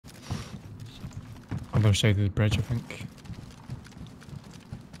Other side of the bridge, I think.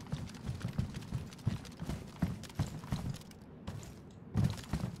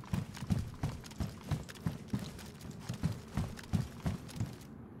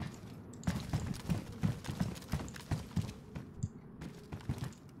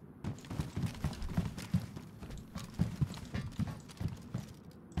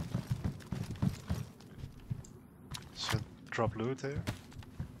 Should drop loot here.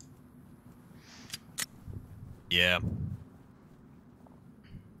 Yeah.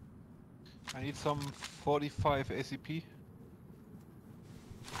 I need some 45 ACP.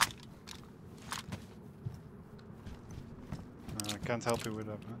 I can't help you with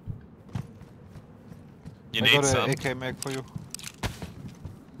that, man. You I need got some. an AK mag for you.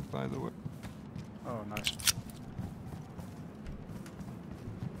 By the way. Oh, nice.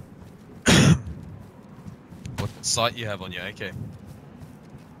 What sight you have on your AK?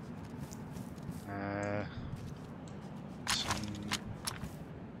 Some...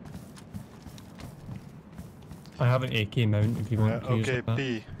 I have an AK mount if you want to use okay, it. That.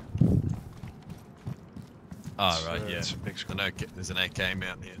 P. Ah, It's, right, yeah. it's a big There's scope. an AK, there's an AK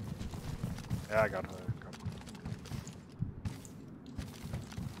mount here. Yeah, I got her.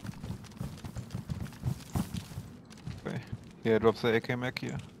 Okay. Yeah, drop the AK mag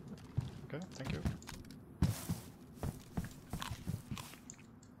here. Okay, thank you.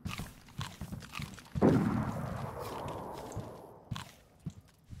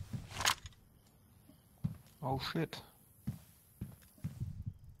 Oh shit.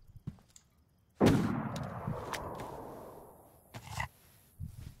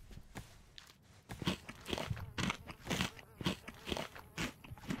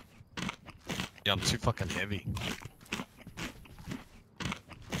 Yeah, I'm too fucking heavy.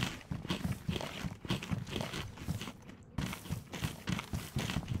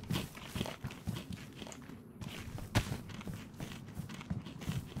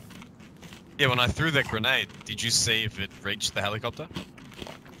 Yeah, when I threw that grenade, did you see if it reached the helicopter?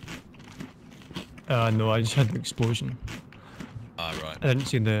 No, I just had the explosion. Ah, right. I didn't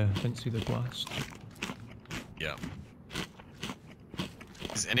see the blast. Yeah.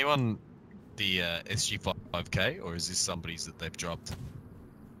 Is anyone the SG5K, or is this somebody's that they've dropped?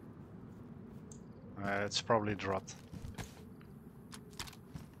 It's probably dropped.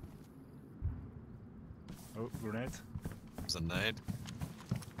 Oh, grenade. It's a nade.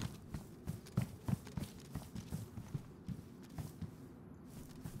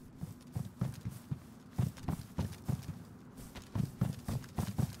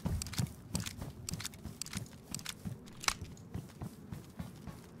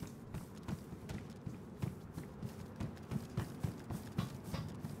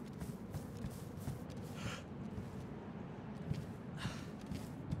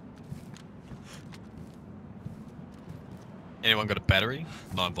 Anyone got a battery?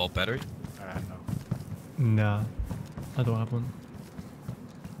 9-volt battery? No. Nah, I don't have one.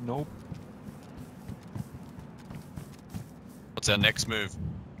 Nope. What's our next move?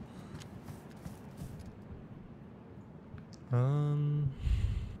 I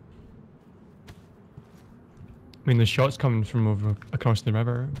mean, the shots coming from over across the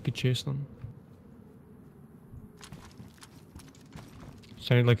river. We could chase them.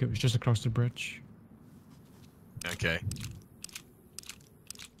 Sounded like it was just across the bridge. Okay.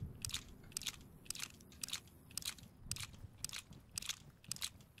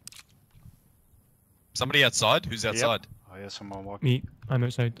 Somebody outside? Who's outside? Oh, yeah, someone walking. Me, I'm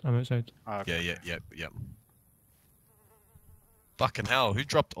outside. I'm outside. Ah, okay. Yeah. Fucking hell, who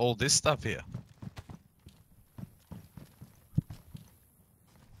dropped all this stuff here? I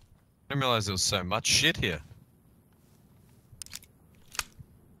didn't realize there was so much shit here.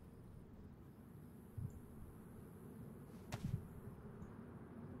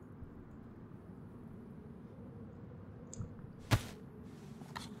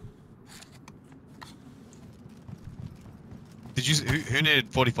 Did you? Who needed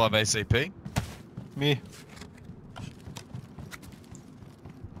 45 ACP? Me.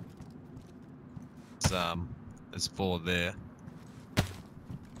 There's 4 there.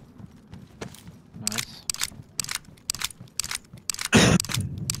 Nice.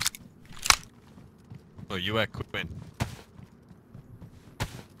 Oh, you at Quinn.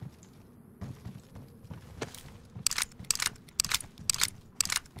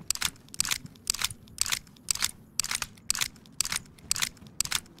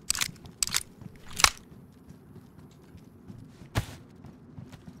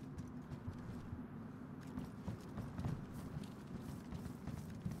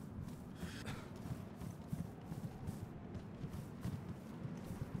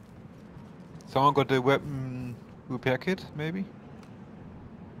 Someone got the weapon repair kit, maybe?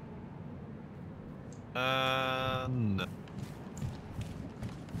 No.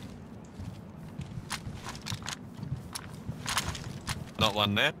 Not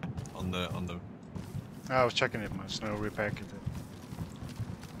one there. On the. I was checking it, there's no repair kit.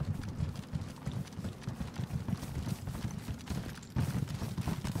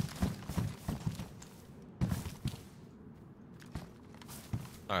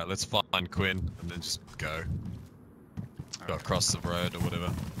 All right, let's find Quinn and then just go. Go across the road or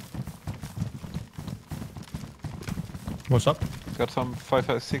whatever. What's up? Got some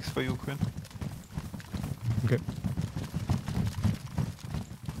 556 for you, Quinn. Okay.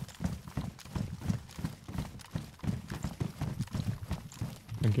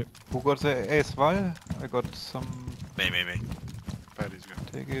 Thank you. Who got the ace vial? I got some. Me. Paddy's good.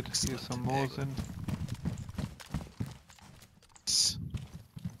 Take it. Here's some more in.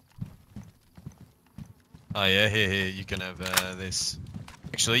 Oh yeah, here, you can have this.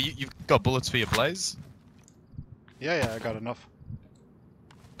 Actually, you've got bullets for your blaze? Yeah, I got enough.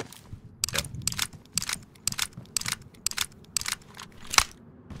 Yep.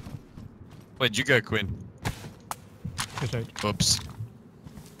 Where'd you go, Quinn? Good out. Oops.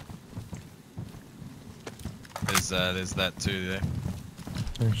 There's that too there.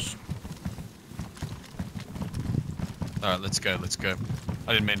 Nice. Alright, let's go.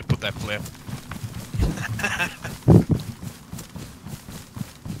 I didn't mean to put that flare.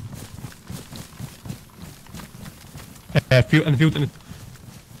 Field, in the field, in the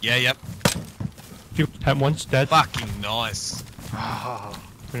Yeah, yep. field. Hit once, dead. Fucking nice.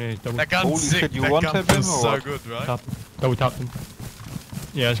 Grenade, double That gun's Holy sick. shit, you That one gun tap feels him or so what? good, right? tap. Double tapped him.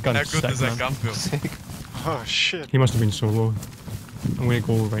 Yeah, his gun's How good sick, does that man. gun feel? Sick. Oh shit. He must have been so low. I'm gonna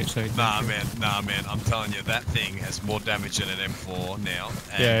go right side. Nah, man. I'm telling you, that thing has more damage than an M4 now.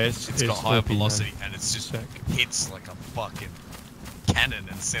 And Yeah, it's got it's higher OP, man. velocity, and it's just Sick. hits like a fucking cannon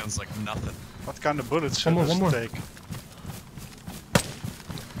and sounds like nothing. What kind of bullets should One this more. take?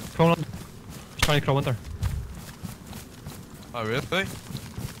 Crawl under. He's trying to crawl under. Oh, really?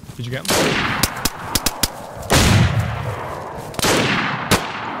 Did you get him?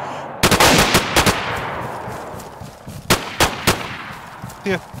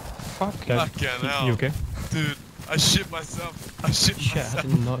 Here. Fuck. Dead. Fucking hell. You okay? Dude, I shit myself. I shit Shit, I myself.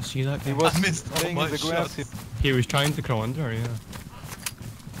 did not see that He guy. was I missed all laying my in the grass. shots. He was trying to crawl under, yeah.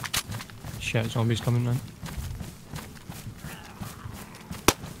 Shit, zombies coming, man.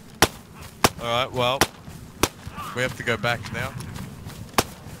 Alright, well, we have to go back now.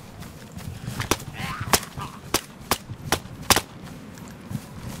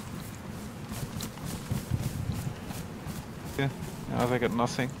 Yeah. Now they got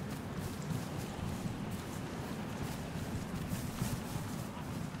nothing.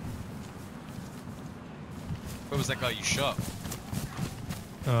 Where was that guy you shot?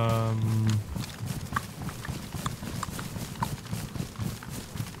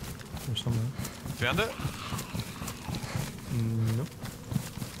 There's somewhere. Found it? Nope.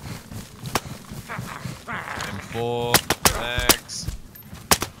 M4, mags.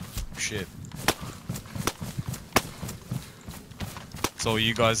 Shit. It's all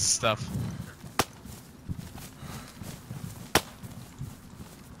you guys' stuff.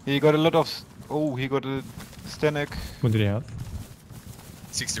 He got a lot of. Oh, he got a Stanek. What did he have?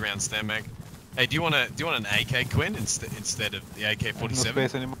 60 round stand mag. Hey, do you want an AK, Quinn, instead of the No AK-47?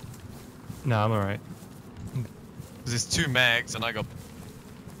 space anymore. Nah, I'm alright. Because there's 2 mags and I got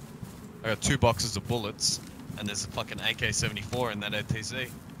 2 boxes of bullets, and there's a fucking AK-74 in that ATC.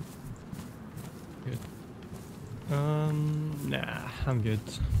 Good. Nah, I'm good.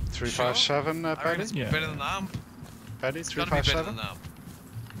 357, I reckon Paddy? it's Yeah. better than the AMP. Paddy, It's gotta be better 357? than the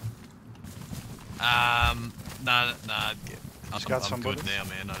AMP. Nah. I'm got some good bullets? now,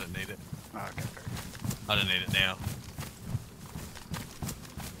 man. I don't need it. Ah, okay, fair. I don't need it now.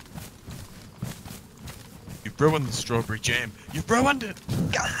 You've ruined the strawberry jam. You've ruined it!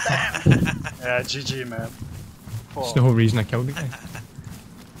 God damn! Yeah, GG, man. It's the whole reason I killed the guy.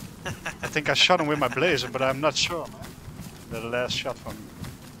 I think I shot him with my blazer, but I'm not sure, man. The last shot from me.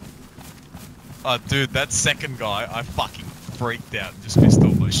 Oh, dude, that second guy, I fucking freaked out and just missed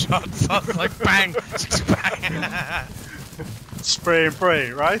all my shots. I was like, bang! Just bang! Spray and pray,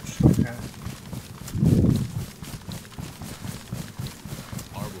 right? Yeah.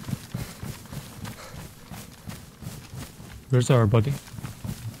 Horrible. Where's our buddy?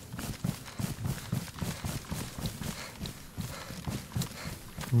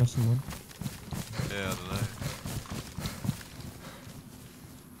 I'm missing one. Yeah, I don't know.